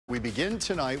We begin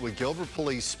tonight with Gilbert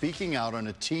Police speaking out on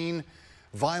a teen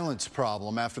violence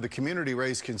problem after the community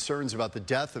raised concerns about the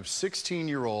death of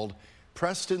 16-year-old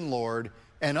Preston Lord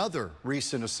and other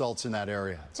recent assaults in that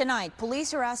area. Tonight,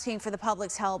 police are asking for the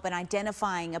public's help in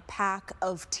identifying a pack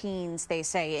of teens, they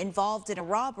say, involved in a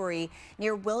robbery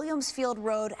near Williamsfield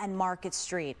Road and Market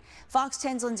Street. Fox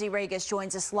 10's Lindsey Ragas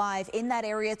joins us live in that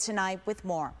area tonight with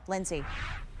more. Lindsey.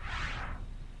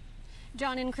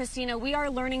 John and Christina, we are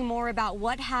learning more about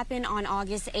what happened on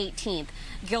August 18th.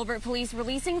 Gilbert Police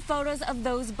releasing photos of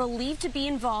those believed to be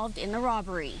involved in the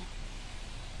robbery.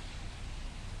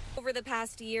 Over the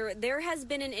past year, there has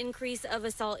been an increase of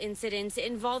assault incidents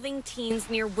involving teens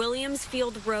near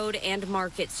Williamsfield Road and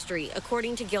Market Street,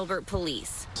 according to Gilbert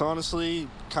Police. It's honestly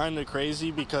kind of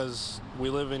crazy because we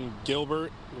live in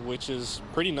Gilbert, which is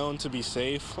pretty known to be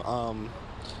safe. I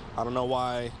don't know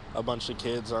why a bunch of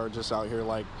kids are just out here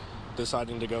like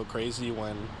deciding to go crazy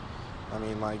when, I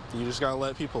mean, like, you just gotta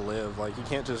let people live. Like, you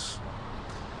can't just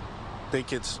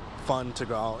think it's fun to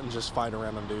go out and just fight a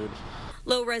random dude.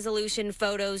 Low-resolution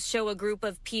photos show a group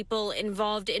of people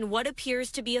involved in what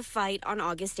appears to be a fight on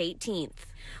August 18th.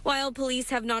 While police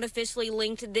have not officially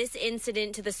linked this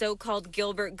incident to the so-called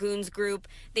Gilbert Goons group,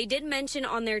 they did mention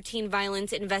on their teen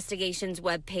violence investigations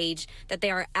webpage that they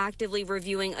are actively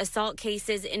reviewing assault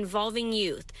cases involving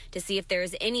youth to see if there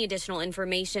is any additional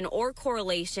information or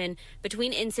correlation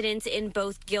between incidents in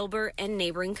both Gilbert and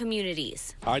neighboring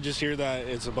communities. I just hear that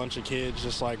it's a bunch of kids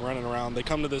just like running around. They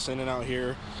come to this In-N-Out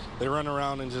here. They run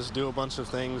around and just do a bunch of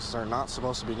things they're not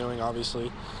supposed to be doing,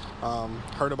 obviously.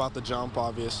 Heard about the jump,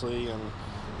 obviously, and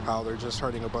how they're just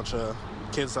hurting a bunch of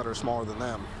kids that are smaller than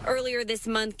them. Earlier this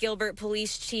month, Gilbert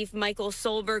Police Chief Michael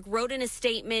Solberg wrote in a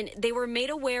statement they were made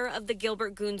aware of the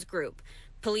Gilbert Goons group.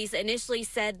 Police initially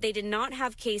said they did not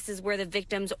have cases where the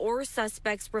victims or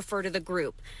suspects refer to the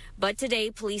group. But today,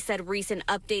 police said recent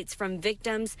updates from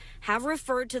victims have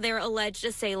referred to their alleged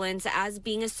assailants as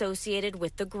being associated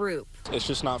with the group. It's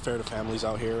just not fair to families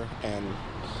out here, and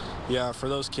yeah, for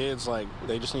those kids, like,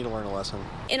 they just need to learn a lesson.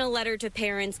 In a letter to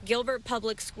parents, Gilbert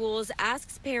Public Schools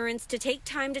asks parents to take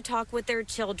time to talk with their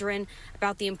children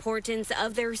about the importance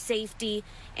of their safety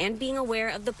and being aware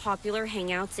of the popular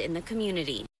hangouts in the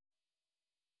community.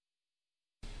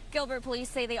 Gilbert Police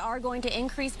say they are going to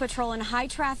increase patrol in high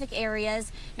traffic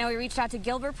areas. Now, we reached out to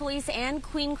Gilbert Police and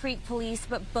Queen Creek Police,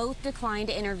 but both declined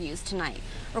interviews tonight.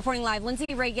 Reporting live, Lindsey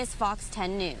Ragas, Fox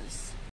 10 News.